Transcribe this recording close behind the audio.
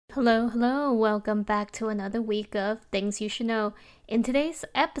Hello, hello. Welcome back to another week of Things You Should Know. In today's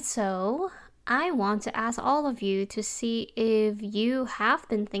episode, I want to ask all of you to see if you have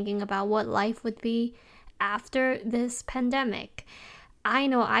been thinking about what life would be after this pandemic. I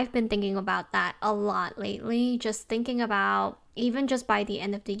know I've been thinking about that a lot lately, just thinking about even just by the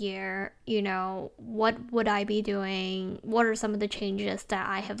end of the year, what would I be doing? What are some of the changes that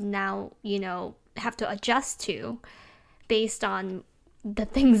I have now, have to adjust to based on the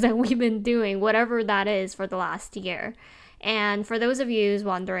things that we've been doing, whatever that is, for the last year. And for those of you who's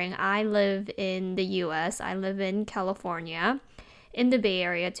wondering, I live in the US. I live in California, in the Bay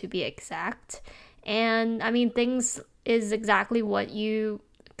Area to be exact. And I mean, things is exactly what you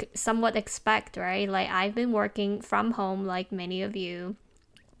somewhat expect, right? Like, I've been working from home, like many of you,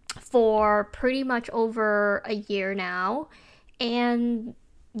 for pretty much over a year now. And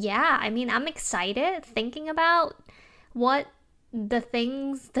yeah, I mean, I'm excited thinking about what the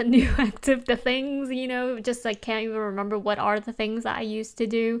new the things, just like can't even remember what are the things that I used to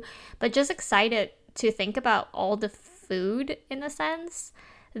do, but just excited to think about all the food in a sense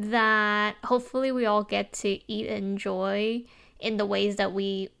that hopefully we all get to eat and enjoy in the ways that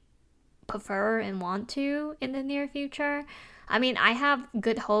we prefer and want to in the near future. I mean, I have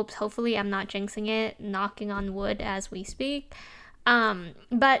good hopes. Hopefully, I'm not jinxing it, knocking on wood as we speak.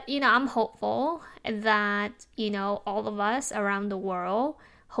 But I'm hopeful that, all of us around the world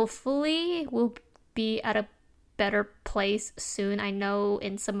hopefully will be at a better place soon. I know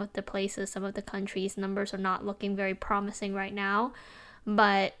in some of the places, some of the countries, numbers are not looking very promising right now,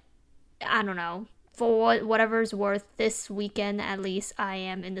 but I don't know. For whatever's worth, this weekend at least, I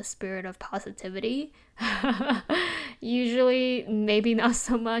am in the spirit of positivity. Usually, maybe not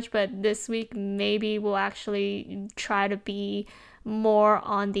so much, but this week, maybe we'll actually try to be more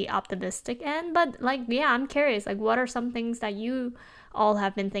on the optimistic end. But, like, yeah, I'm curious. Like, what are some things that you all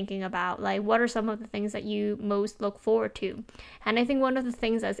have been thinking about? Like, what are some of the things that you most look forward to? And I think one of the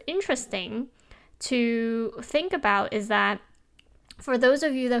things that's interesting to think about is that for those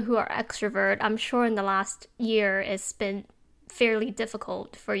of you who are extrovert, I'm sure in the last year it's been fairly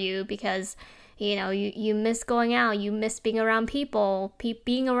difficult for you because you miss going out, you miss being around people.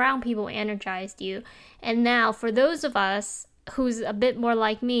 Being around people energized you. And now for those of us who's a bit more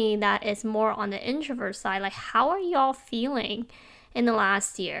like me, that is more on the introvert side, like, how are y'all feeling in the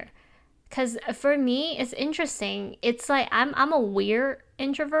last year? Because for me, it's interesting. It's like I'm a weird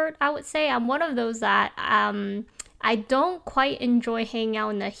introvert, I would say. I'm one of those that I don't quite enjoy hanging out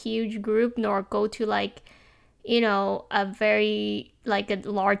in a huge group, nor go to, like, a very, like, a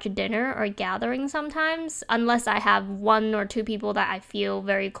large dinner or gathering sometimes, unless I have one or two people that I feel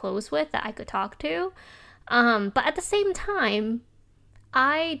very close with that I could talk to. But at the same time,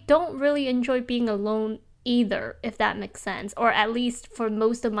 I don't really enjoy being alone either, if that makes sense. Or at least for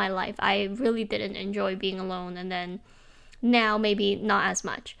most of my life, I really didn't enjoy being alone, and then now maybe not as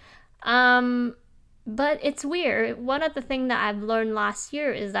much. But it's weird. One of the things that I've learned last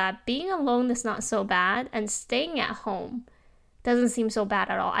year is that being alone is not so bad, and staying at home doesn't seem so bad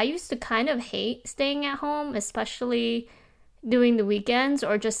at all. I used to kind of hate staying at home, especially doing the weekends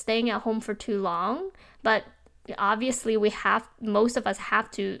or just staying at home for too long. But obviously most of us have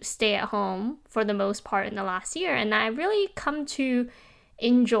to stay at home for the most part in the last year, and I really come to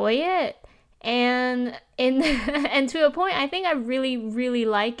enjoy it. And to a point, I think I really, really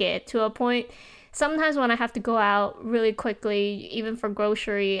like it. To a point, sometimes when I have to go out really quickly, even for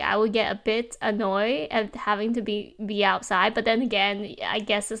grocery, I would get a bit annoyed at having to be outside. But then again, I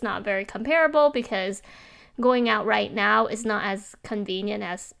guess it's not very comparable because going out right now is not as convenient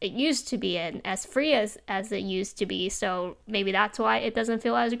as it used to be and as free as it used to be. So maybe that's why it doesn't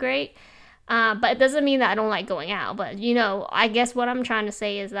feel as great. But it doesn't mean that I don't like going out. But, I guess what I'm trying to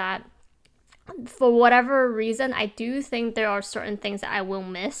say is that for whatever reason, I do think there are certain things that I will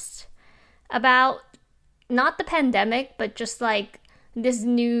miss about not the pandemic, but just like this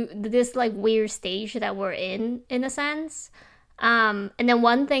like weird stage that we're in a sense. And then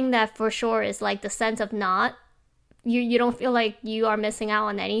one thing that for sure is like the sense of not, you don't feel like you are missing out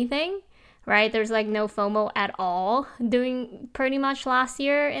on anything, right? There's like no FOMO at all doing pretty much last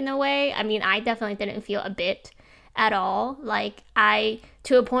year in a way. I mean, I definitely didn't feel a bit at all. Like,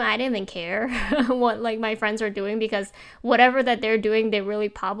 to a point, I didn't even care what like my friends are doing, because whatever that they're doing, they really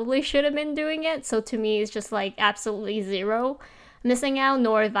probably should have been doing it. So to me, it's just like absolutely zero missing out,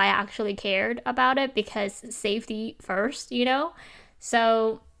 nor if I actually cared about it, because safety first,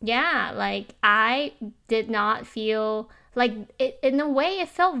 So yeah, like, I did not feel like it. In a way, it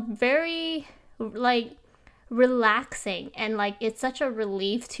felt very like relaxing, and like it's such a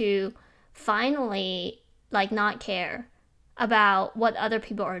relief to finally like not care about what other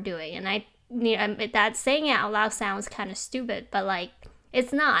people are doing. And that saying it out loud sounds kind of stupid, but like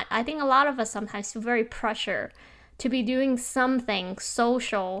it's not. I think a lot of us sometimes feel very pressure to be doing something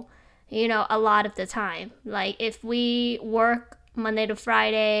social, a lot of the time. Like if we work Monday to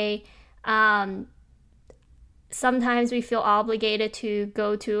Friday, sometimes we feel obligated to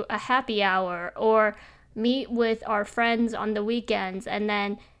go to a happy hour or meet with our friends on the weekends and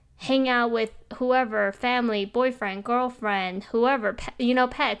then hang out with whoever, family, boyfriend, girlfriend, whoever,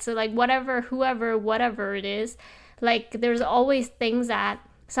 pets, or like whatever it is. Like there's always things that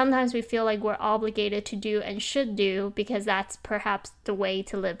sometimes we feel like we're obligated to do and should do because that's perhaps the way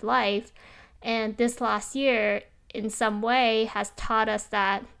to live life. And this last year, in some way, has taught us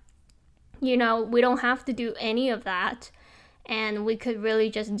that, we don't have to do any of that. And we could really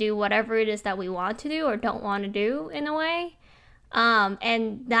just do whatever it is that we want to do or don't want to do in a way.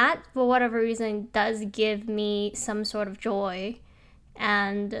 And that, for whatever reason, does give me some sort of joy.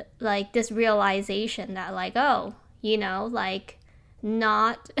 And like this realization that like, oh, like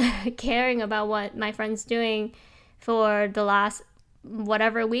not caring about what my friend's doing for the last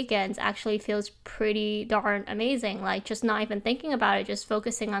whatever weekends actually feels pretty darn amazing. Like just not even thinking about it, just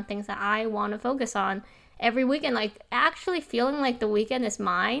focusing on things that I want to focus on every weekend, like actually feeling like the weekend is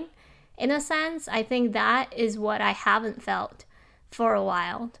mine in a sense. I think that is what I haven't felt for a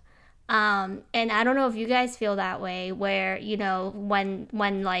while. And I don't know if you guys feel that way where, when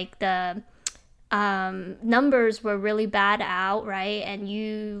like the numbers were really bad out, right? And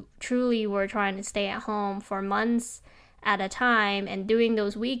you truly were trying to stay at home for months at a time and doing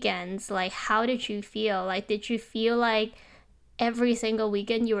those weekends, like how did you feel? Like did you feel like every single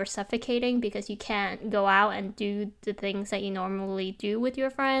weekend you were suffocating because you can't go out and do the things that you normally do with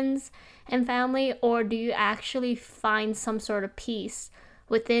your friends and family? Or do you actually find some sort of peace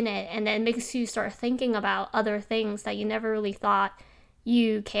within it and then makes you start thinking about other things that you never really thought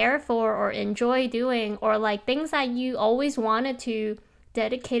you care for or enjoy doing, or like things that you always wanted to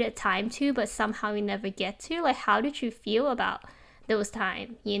dedicate time to but somehow you never get to? Like how did you feel about those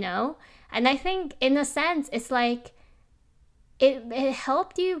times, And I think in a sense it's like it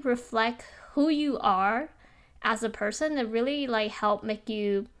helped you reflect who you are as a person. It really like helped make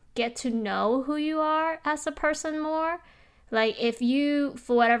you get to know who you are as a person more. Like if you,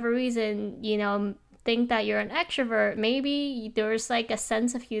 for whatever reason, think that you're an extrovert, maybe there's like a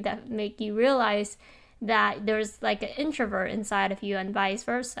sense of you that make you realize that there's like an introvert inside of you and vice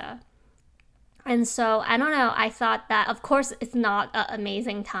versa. And so, I don't know, I thought that, of course, it's not an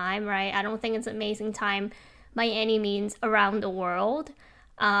amazing time, right? I don't think it's an amazing time by any means around the world.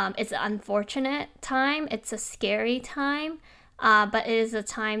 It's an unfortunate time. It's a scary time. But it is a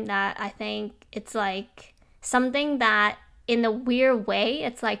time that I think it's like something that in a weird way,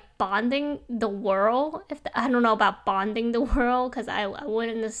 it's like bonding the world. I don't know about bonding the world because I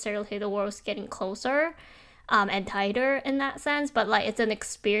wouldn't necessarily say the world's getting closer and tighter in that sense. But like it's an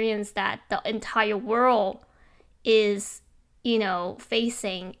experience that the entire world is,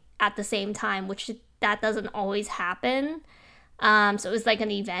 facing at the same time, which that doesn't always happen. So it's like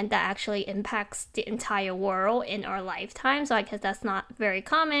an event that actually impacts the entire world in our lifetime. So I guess that's not very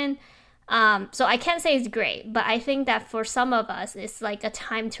common. So I can't say it's great, but I think that for some of us, it's like a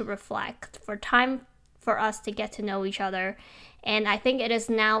time to reflect, time for us to get to know each other. And I think it is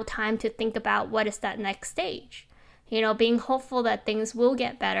now time to think about what is that next stage. Being hopeful that things will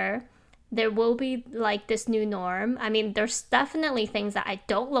get better. There will be like this new norm. I mean, there's definitely things that I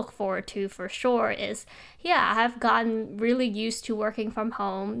don't look forward to for sure I've gotten really used to working from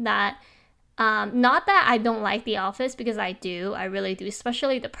home. That not that I don't like the office, because I really do,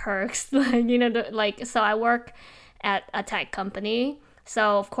 especially the perks. So I work at a tech company.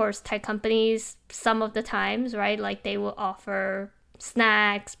 So of course, tech companies, some of the times, right, like they will offer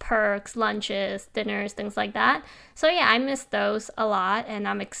snacks, perks, lunches, dinners, things like that. So yeah, I miss those a lot, and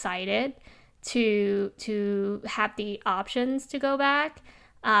I'm excited to have the options to go back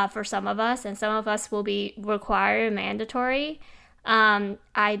for some of us, and some of us will be required and mandatory.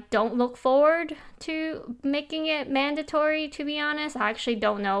 I don't look forward to making it mandatory, to be honest. I actually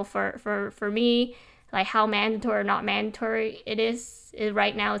don't know for me, like how mandatory or not mandatory it is.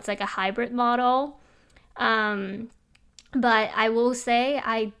 Right now it's like a hybrid model. But I will say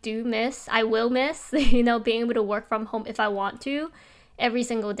I will miss, being able to work from home if I want to every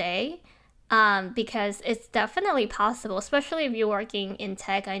single day. Because it's definitely possible, especially if you're working in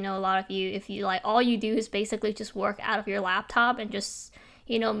tech. I know a lot of you, if you like, all you do is basically just work out of your laptop and just,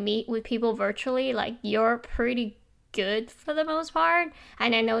 meet with people virtually, like you're pretty good for the most part.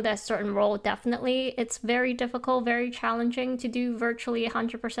 And I know that certain role, definitely, it's very difficult, very challenging to do virtually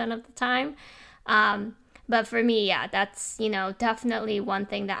 100% of the time. But for me, yeah, that's, definitely one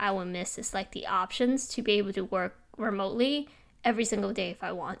thing that I would miss is like the options to be able to work remotely every single day if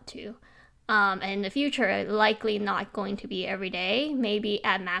I want to. And in the future, likely not going to be every day, maybe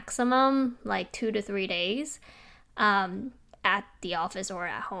at maximum like 2 to 3 days at the office or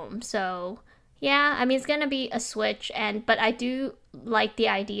at home. So yeah, I mean it's gonna be a switch, but I do like the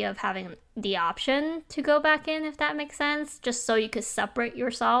idea of having the option to go back in, if that makes sense, just so you could separate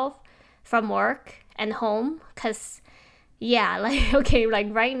yourself from work and home. Cause yeah, like okay, like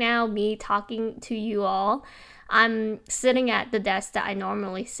right now, me talking to you all, I'm sitting at the desk that I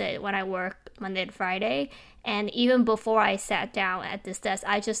normally sit when I work Monday to Friday, and even before I sat down at this desk,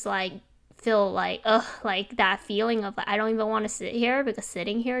 I just like feel like ugh, like that feeling of like, I don't even want to sit here because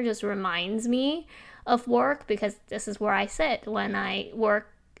sitting here just reminds me of work because this is where I sit when I work,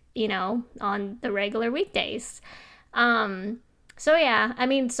 on the regular weekdays. So yeah, I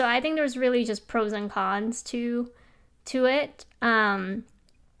mean, so I think there's really just pros and cons to it.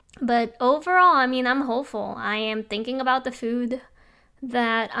 But overall, I mean, I'm hopeful. I am thinking about the food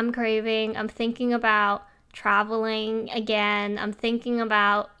that I'm craving. I'm thinking about traveling again. I'm thinking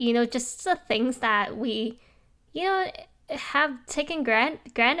about, just the things that we, you know, have taken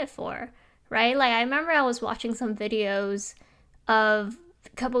granted for, right? Like, I remember I was watching some videos of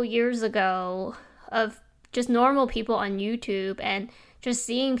a couple years ago of just normal people on YouTube and just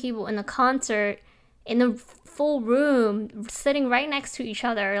seeing people in a concert in a full room sitting right next to each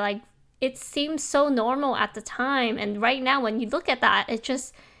other. Like, it seems so normal at the time, and right now when you look at that,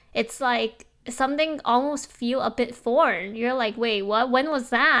 it's like something almost feel a bit foreign. You're like, wait, what? When was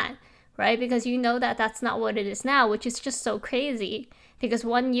that? Right? Because you know that that's not what it is now, which is just so crazy. Because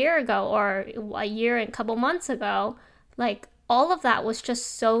 1 year ago or a year and a couple months ago, like all of that was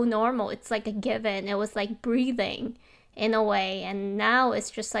just so normal. It's like a given. It was like breathing in a way, and now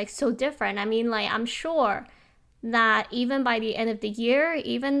it's just like so different. I mean, like, I'm sure that even by the end of the year,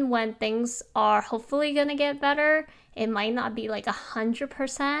 even when things are hopefully gonna get better, it might not be like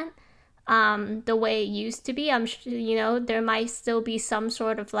 100% the way it used to be. I'm sure, there might still be some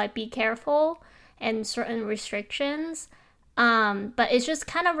sort of like be careful and certain restrictions. But it just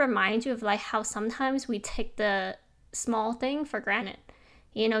kind of reminds you of like how sometimes we take the small thing for granted.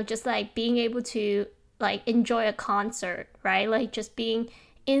 Just like being able to like enjoy a concert, right? Like just being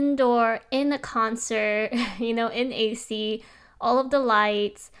indoor in a concert, in AC, all of the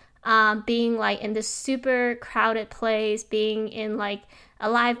lights, being like in this super crowded place, being in like a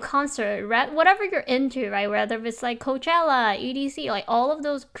live concert, whatever you're into, right? Whether it's like Coachella, EDC, like all of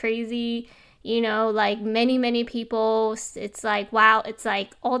those crazy, like many people. It's like, wow, it's like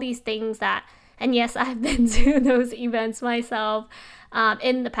all these things that, and yes, I've been to those events myself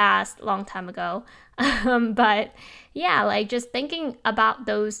in the past, long time ago. But yeah, like just thinking about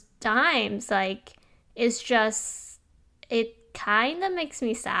those times, like it's just, it kind of makes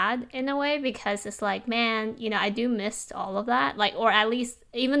me sad in a way because it's like, man, I do miss all of that. Like, or at least,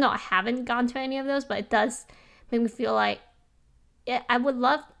 even though I haven't gone to any of those, but it does make me feel like I would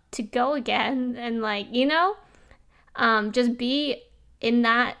love to go again and like, just be in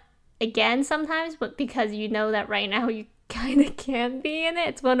that again sometimes, but because that right now you kind of can't be in it.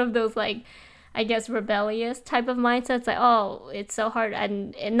 It's one of those like, I guess, rebellious type of mindsets. Like, oh, it's so hard.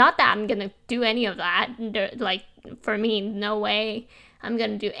 And not that I'm going to do any of that. Like, for me, no way I'm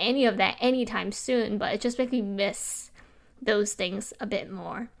going to do any of that anytime soon. But it just makes me miss those things a bit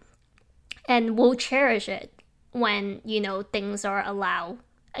more. And we'll cherish it when, things are allowed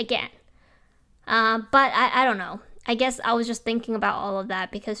again. But I don't know. I guess I was just thinking about all of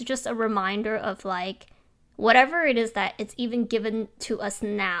that because it's just a reminder of like, whatever it is that it's even given to us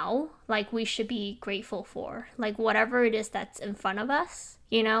now, like we should be grateful for. Like whatever it is that's in front of us,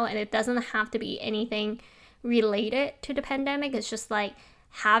 and it doesn't have to be anything related to the pandemic. It's just like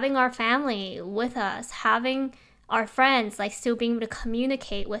having our family with us, having our friends, like still being able to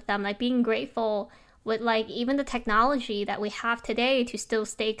communicate with them, like being grateful with like even the technology that we have today to still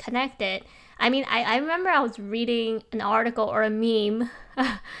stay connected. I mean, I remember I was reading an article or a meme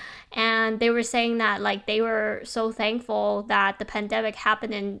and they were saying that like they were so thankful that the pandemic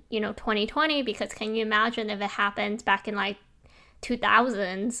happened in 2020 because can you imagine if it happened back in like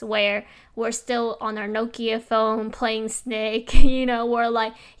 2000s where we're still on our Nokia phone playing Snake. We're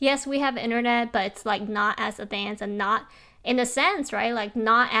like, yes, we have internet, but it's like not as advanced and not in a sense, right, like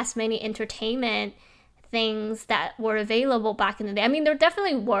not as many entertainment things that were available back in the day. I mean, there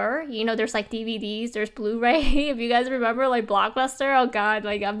definitely were, there's like DVDs, there's Blu-ray. If you guys remember like Blockbuster, oh god,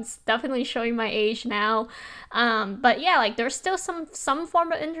 like I'm definitely showing my age now. But yeah, like there's still some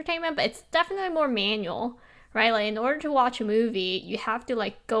form of entertainment, but it's definitely more manual, right? Like in order to watch a movie, you have to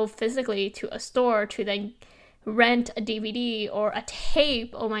like go physically to a store to then rent a DVD or a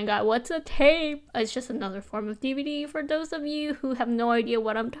tape. Oh my god, what's a tape? It's just another form of DVD for those of you who have no idea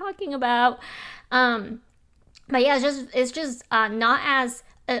what I'm talking about. But yeah, it's just not as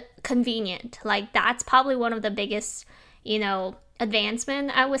convenient. Like that's probably one of the biggest,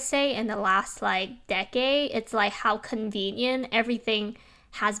 advancement I would say in the last like decade. It's like how convenient everything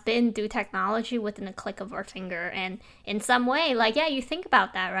has been through technology within a click of our finger. And in some way, like yeah, you think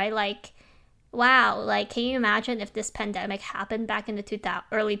about that, right? Like wow, like can you imagine if this pandemic happened back in the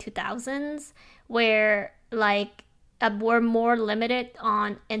early 2000s where like we're more limited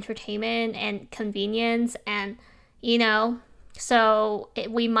on entertainment and convenience and you know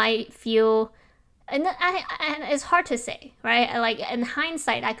we might feel and it's hard to say, right? Like in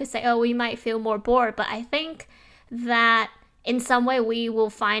hindsight I could say, oh, we might feel more bored, but I think that in some way we will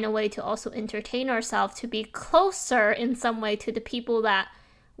find a way to also entertain ourselves to be closer in some way to the people that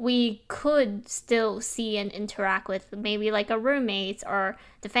we could still see and interact with, maybe like our roommates or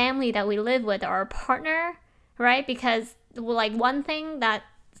the family that we live with or our partner, right? Because like one thing that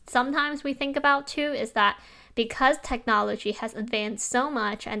sometimes we think about too is that because technology has advanced so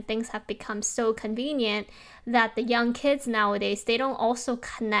much and things have become so convenient, that the young kids nowadays, they don't also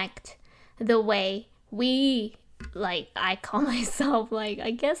connect the way we, like I call myself like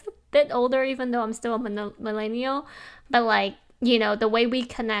I guess a bit older even though I'm still a millennial, but like the way we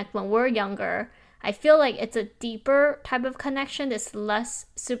connect when we're younger, I feel like it's a deeper type of connection. It's less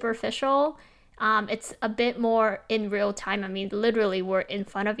superficial. It's a bit more in real time. I mean, literally, we're in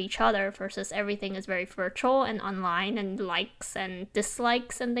front of each other versus everything is very virtual and online and likes and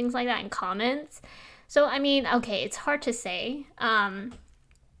dislikes and things like that and comments. So, I mean, okay, it's hard to say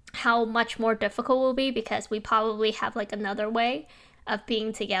how much more difficult it will be because we probably have like another way of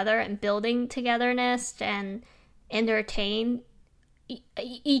being together and building togetherness and entertain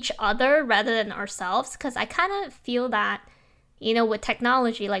each other rather than ourselves, because I kind of feel that with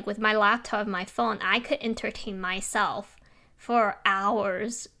technology, like with my laptop and my phone, I could entertain myself for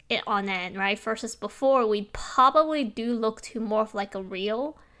hours on end, right? Versus before, we probably do look to more of like a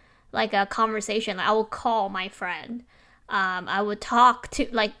reel, like a conversation. Like I will call my friend. I would talk to,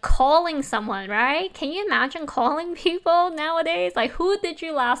 like calling someone, right? Can you imagine calling people nowadays? Like who did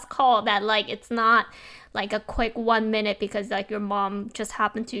you last call that like it's not like a quick 1 minute because like your mom just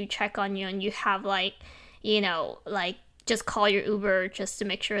happened to check on you and you have like, like just call your Uber just to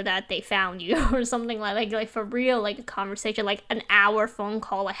make sure that they found you or something like for real, like a conversation, like an hour phone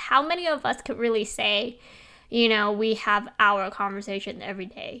call. Like how many of us could really say, we have our conversation every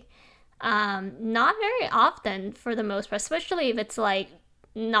day? Not very often for the most part, especially if it's like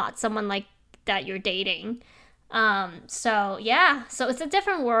not someone like that you're dating. So yeah, so it's a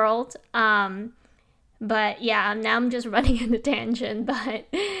different world. But yeah, now I'm just running in a tangent,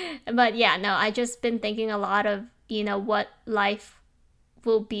 but yeah, no, I just been thinking a lot of, what life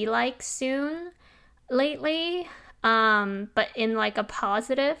will be like soon lately. But in like a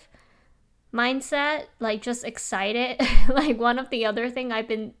positive mindset, like just excited. Like one of the other thing I've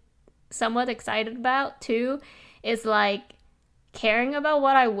been somewhat excited about too is like caring about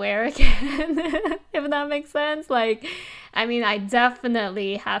what I wear again. If that makes sense. Like I mean, I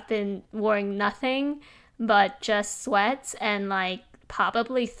definitely have been wearing nothing but just sweats and like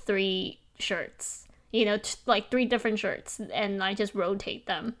probably 3 shirts, like 3 different shirts, and I just rotate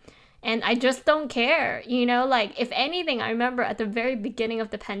them. And I just don't care, like if anything, I remember at the very beginning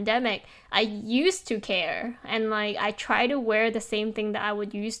of the pandemic, I used to care and like I try to wear the same thing that I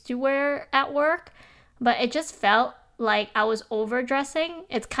would used to wear at work, but it just felt like I was overdressing.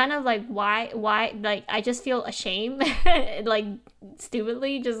 It's kind of like why like I just feel ashamed like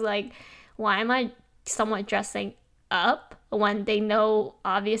stupidly, just like why am I somewhat dressing up when they know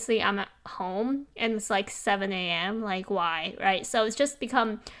obviously I'm at home and it's like 7 a.m. Like why, right? So it's just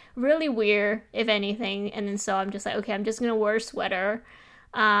become really weird if anything, and then so I'm just like, okay, I'm just gonna wear a sweater,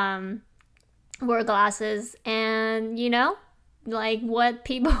 wear glasses, and like what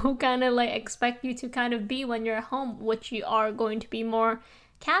people kind of like expect you to kind of be when you're at home, which you are going to be more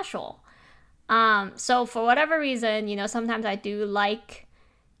casual. So for whatever reason, sometimes I do like,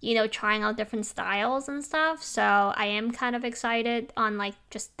 trying out different styles and stuff. So I am kind of excited on like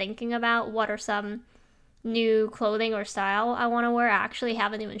just thinking about what are some new clothing or style I want to wear. I actually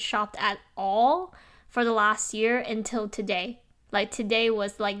haven't even shopped at all for the last year until today. Like today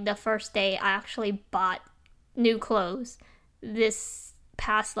was like the first day I actually bought new clothes this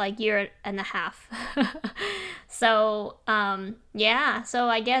past like year and a half. So yeah, so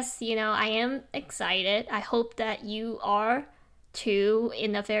I guess I am excited. I hope that you are to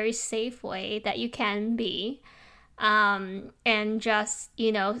in a very safe way that you can be. And just,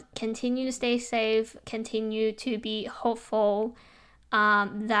 continue to stay safe, continue to be hopeful,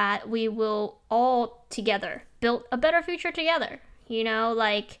 that we will all together build a better future together.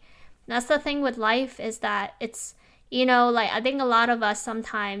 Like, that's the thing with life, is that it's, like, I think a lot of us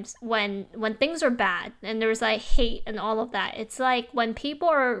sometimes, when things are bad and there's like hate and all of that, it's like when people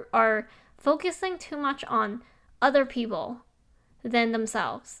are focusing too much on other people than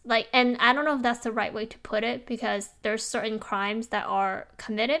themselves. Like, and I don't know if that's the right way to put it, because there's certain crimes that are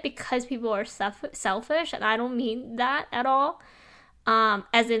committed because people are selfish, and I don't mean that at all.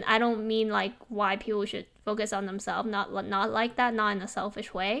 As in, I don't mean like why people should focus on themselves, not like that, not in a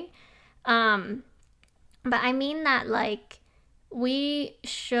selfish way. But I mean that, like, we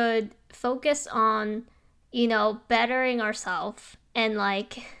should focus on, bettering ourselves, and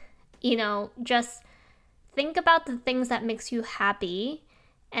like, just think about the things that makes you happy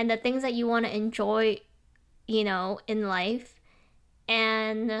and the things that you want to enjoy, in life.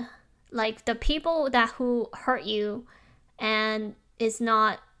 And like, the people who hurt you and is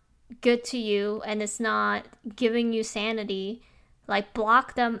not good to you and it's not giving you sanity, like,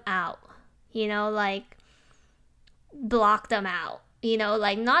 block them out. Like, block them out.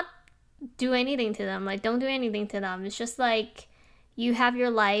 Like, not do anything to them. Like, don't do anything to them. It's just like, you have your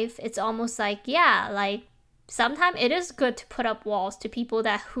life. It's almost like, yeah, like, sometimes it is good to put up walls to people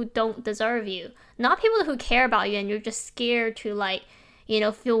who don't deserve you. Not people who care about you and you're just scared to, like,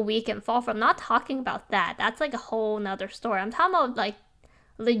 feel weak and fall from. I'm not talking about that. That's like a whole nother story. I'm talking about like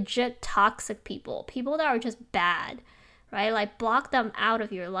legit toxic people that are just bad, right? Like, block them out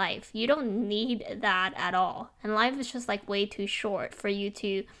of your life. You don't need that at all. And life is just like way too short for you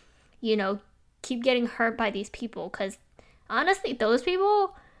to, keep getting hurt by these people. Because honestly, those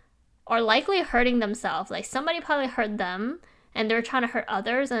people are likely hurting themselves. Like, somebody probably hurt them and they're trying to hurt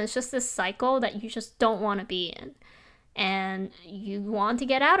others, and it's just this cycle that you just don't want to be in. And you want to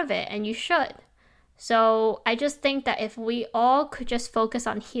get out of it, and you should. So I just think that if we all could just focus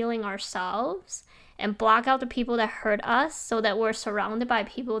on healing ourselves and block out the people that hurt us, so that we're surrounded by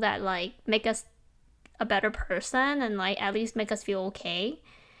people that like make us a better person and like at least make us feel okay,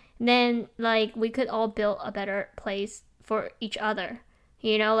 then like we could all build a better place for each other.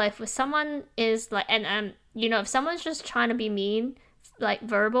 Like, if someone is like, and if someone's just trying to be mean, like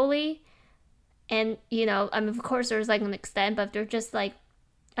verbally, and I mean, of course there's like an extent, but if they're just like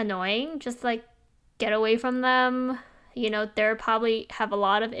annoying, just like get away from them. They probably have a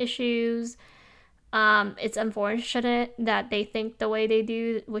lot of issues. It's unfortunate that they think the way they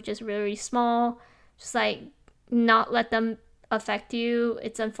do, which is really small. Just like, not let them affect you.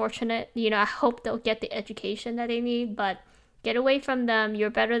 It's unfortunate. I hope they'll get the education that they need, but get away from them. You're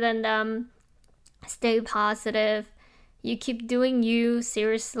better than them. Stay positive. You keep doing you,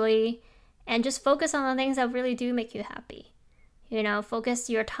 seriously, and just focus on the things that really do make you happy. Focus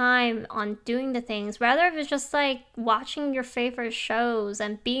your time on doing the things, rather if it's just like watching your favorite shows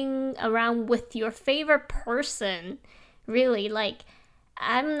and being around with your favorite person. Really, like,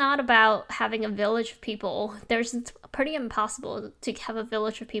 I'm not about having a village of people. It's pretty impossible to have a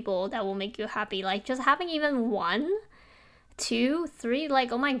village of people that will make you happy. Like, just having even 1, 2, 3,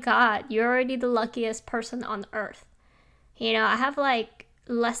 like, oh my god, you're already the luckiest person on earth. I have like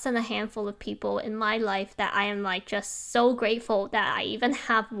less than a handful of people in my life that I am like just so grateful that I even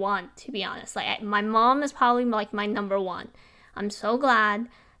have one, to be honest. Like, my mom is probably like my number one. I'm so glad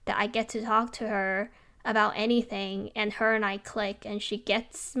that I get to talk to her about anything, and her and I click, and she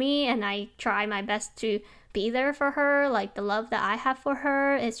gets me, and I try my best to be there for her. Like, the love that I have for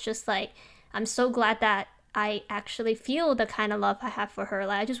her, it's just like, I'm so glad that I actually feel the kind of love I have for her.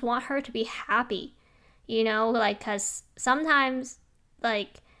 Like, I just want her to be happy, like, because sometimes,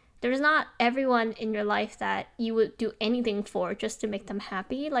 like, there's not everyone in your life that you would do anything for just to make them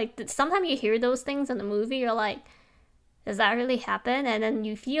happy. Like, sometimes you hear those things in the movie, you're like, does that really happen? And then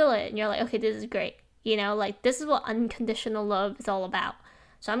you feel it, and you're like, okay, this is great. Like, this is what unconditional love is all about.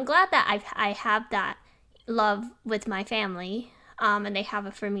 So I'm glad that I have that love with my family, and they have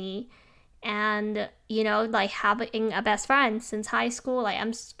it for me. And, like, having a best friend since high school, like,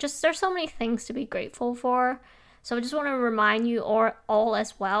 there's so many things to be grateful for. So I just want to remind you all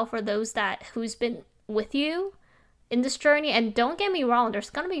as well, for those who's been with you in this journey. And don't get me wrong,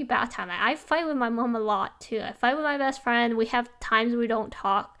 there's gonna be a bad time. I fight with my mom a lot too. I fight with my best friend. We have times we don't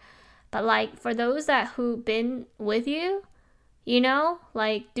talk. But like, for those who've been with you,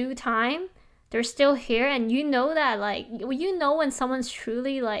 like, due time, they're still here, and that, like, when someone's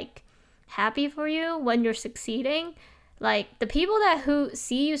truly like happy for you, when you're succeeding, Like the people that who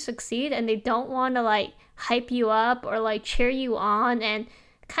see you succeed and they don't want to like hype you up or like cheer you on and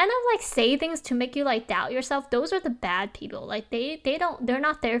kind of like say things to make you like doubt yourself, those are the bad people. Like they're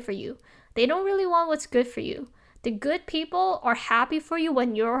not there for you. They don't really want what's good for you. The good people are happy for you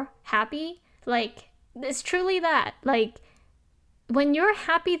when you're happy. Like it's truly that. Like when you're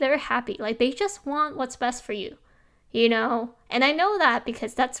happy, they're happy. Like they just want what's best for you, you know? And I know that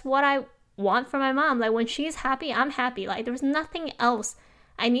because that's what I want from my mom. Like when she's happy, I'm happy. Like there's nothing else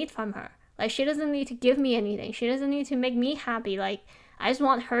I need from her. Like she doesn't need to give me anything. She doesn't need to make me happy. Like I just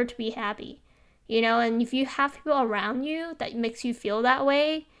want her to be happy, you know? And if you have people around you that makes you feel that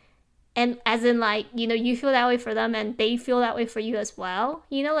way, and as in like, you know, you feel that way for them and they feel that way for you as well,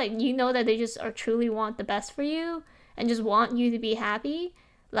 you know, like you know that they just are truly want the best for you and just want you to be happy,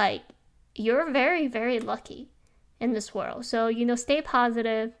 like you're very, very lucky in this world. So, you know, stay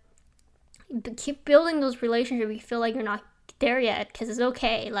positive, keep building those relationships. You feel like you're not there yet, because it's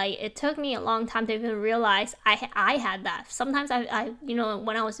okay. Like it took me a long time to even realize I had that. Sometimes I you know,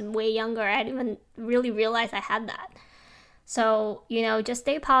 when I was way younger, I didn't even really realize I had that. So, you know, just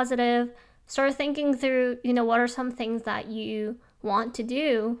stay positive, start thinking through, you know, what are some things that you want to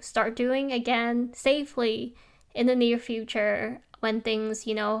do, start doing again safely in the near future when things,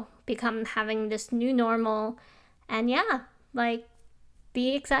 you know, become having this new normal. And yeah, like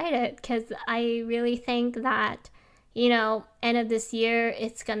be excited, because I really think that, you know, end of this year,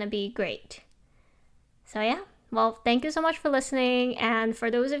 it's gonna be great. So yeah, well, thank you so much for listening. And for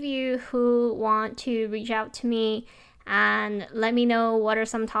those of you who want to reach out to me and let me know what are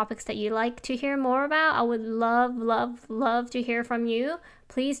some topics that you like to hear more about, I would love, love, love to hear from you.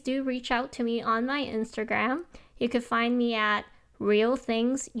 Please do reach out to me on my Instagram. You can find me at Real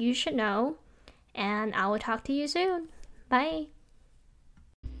Things You Should Know. And I will talk to you soon. Bye.